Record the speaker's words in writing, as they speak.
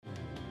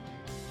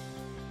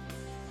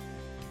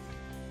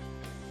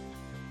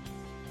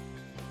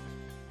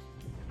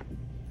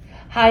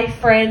Hi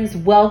friends,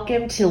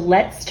 welcome to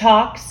Let's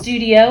Talk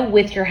Studio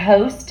with your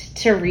host,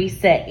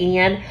 Teresa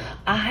Ann.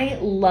 I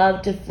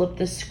love to flip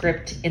the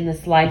script in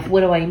this life. What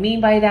do I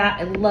mean by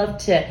that? I love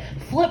to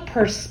flip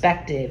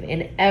perspective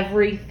in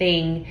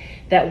everything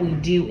that we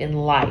do in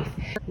life.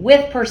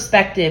 With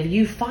perspective,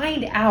 you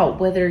find out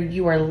whether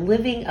you are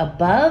living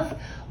above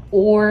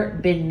or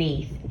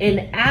beneath.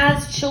 And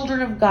as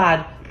children of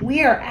God,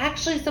 we are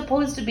actually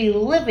supposed to be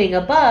living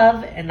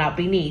above and not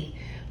beneath.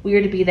 We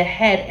are to be the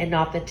head and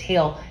not the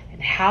tail.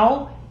 And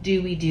how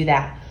do we do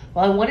that?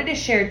 Well, I wanted to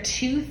share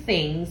two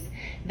things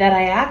that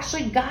I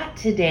actually got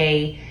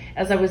today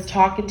as I was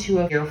talking to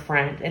a dear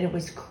friend. And it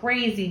was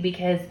crazy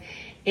because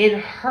in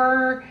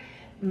her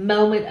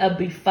moment of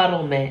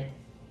befuddlement,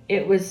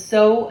 it was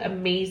so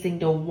amazing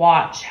to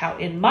watch how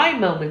in my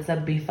moments of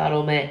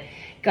befuddlement,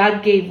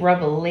 God gave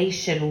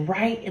revelation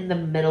right in the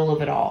middle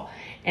of it all.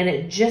 And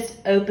it just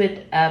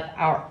opened up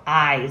our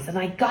eyes. And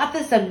I got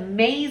this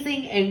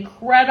amazing,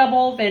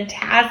 incredible,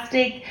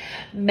 fantastic,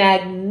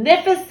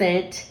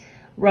 magnificent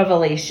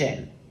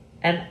revelation.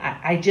 And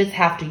I just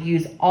have to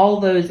use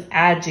all those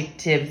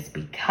adjectives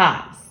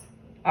because,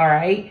 all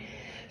right?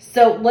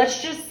 So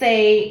let's just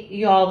say,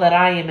 y'all, that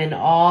I am in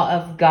awe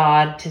of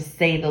God, to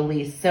say the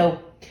least.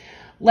 So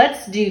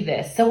let's do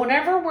this. So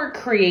whenever we're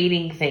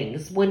creating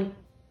things, when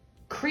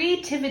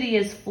creativity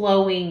is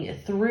flowing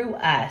through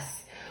us,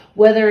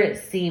 whether it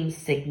seems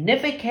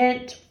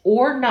significant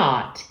or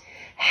not,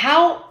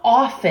 how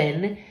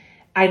often,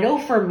 I know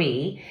for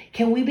me,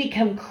 can we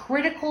become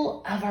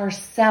critical of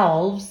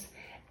ourselves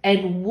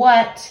and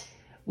what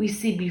we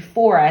see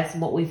before us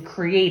and what we've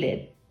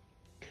created?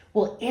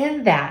 Well,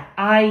 in that,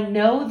 I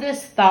know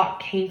this thought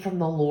came from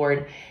the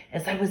Lord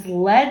as I was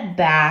led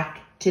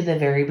back to the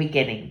very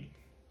beginning,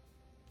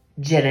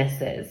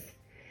 Genesis.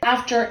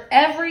 After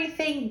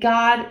everything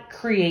God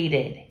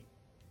created,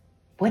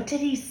 what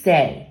did he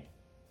say?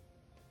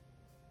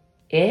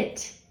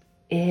 It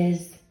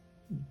is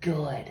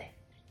good.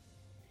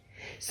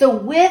 So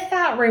with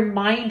that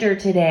reminder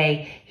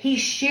today, he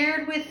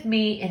shared with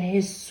me in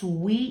his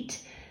sweet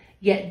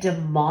yet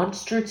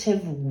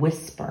demonstrative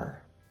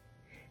whisper.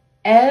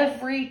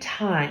 Every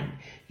time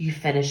you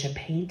finish a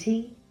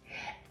painting,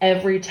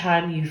 every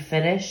time you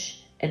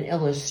finish an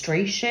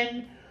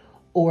illustration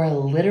or a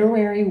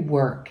literary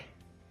work,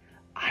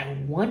 I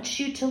want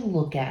you to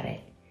look at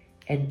it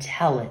and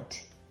tell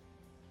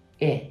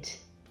it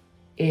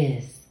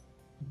is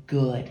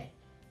good.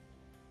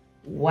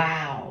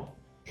 Wow.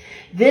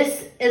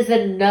 This is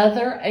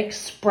another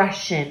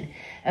expression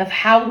of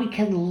how we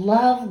can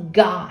love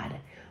God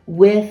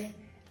with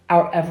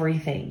our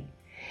everything.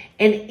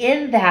 And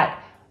in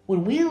that,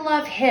 when we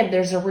love him,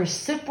 there's a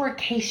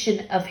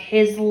reciprocation of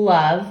his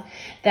love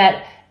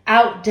that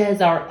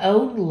outdoes our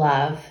own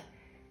love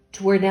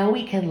to where now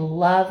we can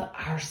love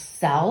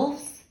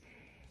ourselves.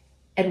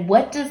 And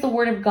what does the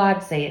Word of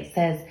God say? It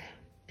says,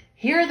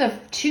 here are the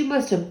two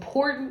most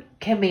important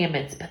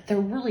commandments, but they're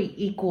really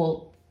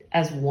equal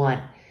as one.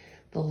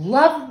 The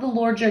love of the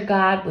Lord your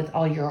God with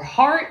all your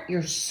heart,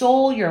 your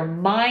soul, your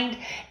mind,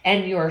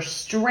 and your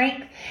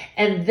strength.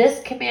 And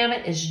this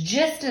commandment is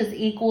just as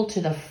equal to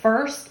the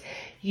first.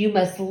 You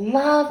must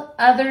love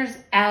others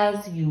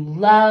as you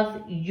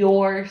love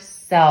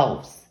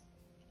yourselves.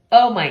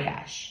 Oh my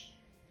gosh.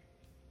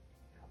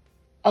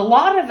 A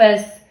lot of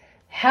us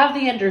have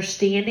the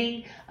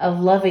understanding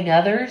of loving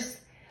others,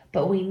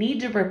 but we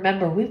need to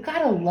remember we've got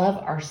to love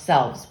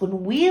ourselves.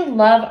 When we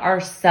love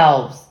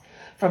ourselves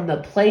from the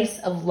place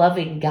of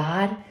loving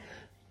God,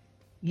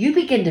 you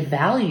begin to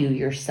value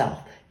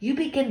yourself. You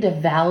begin to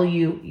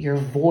value your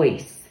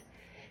voice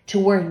to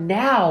where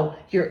now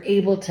you're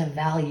able to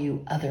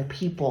value other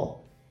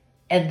people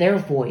and their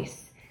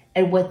voice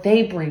and what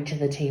they bring to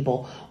the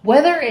table.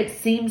 Whether it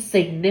seems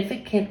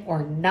significant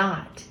or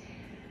not,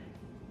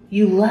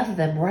 you love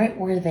them right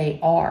where they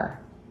are.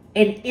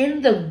 And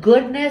in the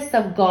goodness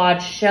of God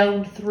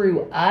shown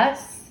through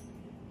us,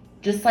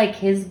 just like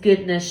his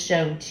goodness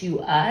shown to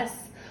us,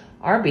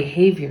 our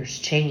behaviors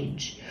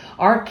change.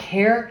 Our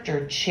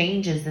character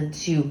changes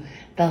into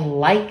the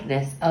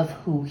likeness of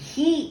who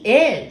he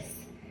is.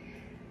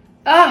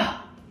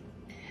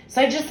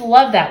 So I just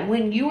love that.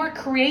 When you are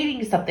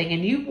creating something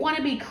and you want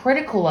to be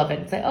critical of it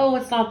and say, oh,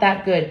 it's not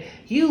that good,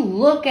 you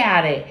look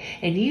at it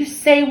and you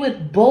say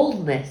with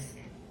boldness,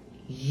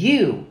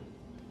 you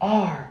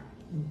are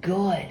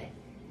good.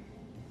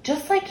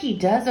 Just like he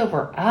does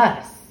over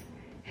us.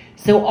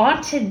 So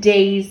on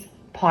today's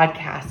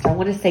podcast, I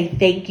want to say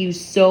thank you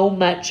so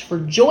much for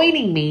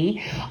joining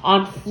me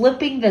on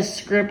flipping the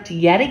script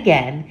yet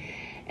again.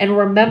 And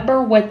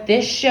remember what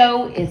this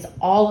show is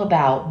all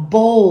about: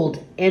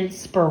 bold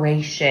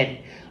inspiration,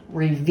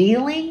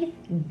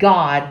 revealing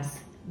God's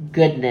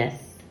goodness.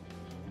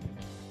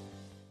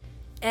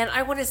 And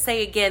I want to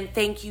say again,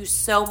 thank you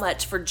so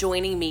much for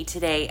joining me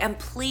today. And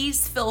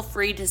please feel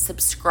free to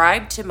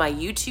subscribe to my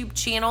YouTube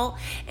channel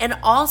and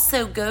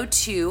also go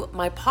to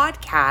my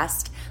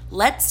podcast,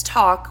 Let's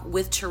Talk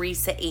with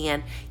Teresa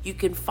Ann. You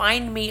can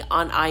find me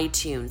on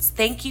iTunes.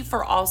 Thank you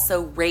for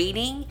also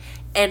rating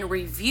and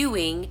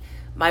reviewing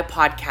my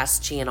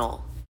podcast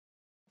channel.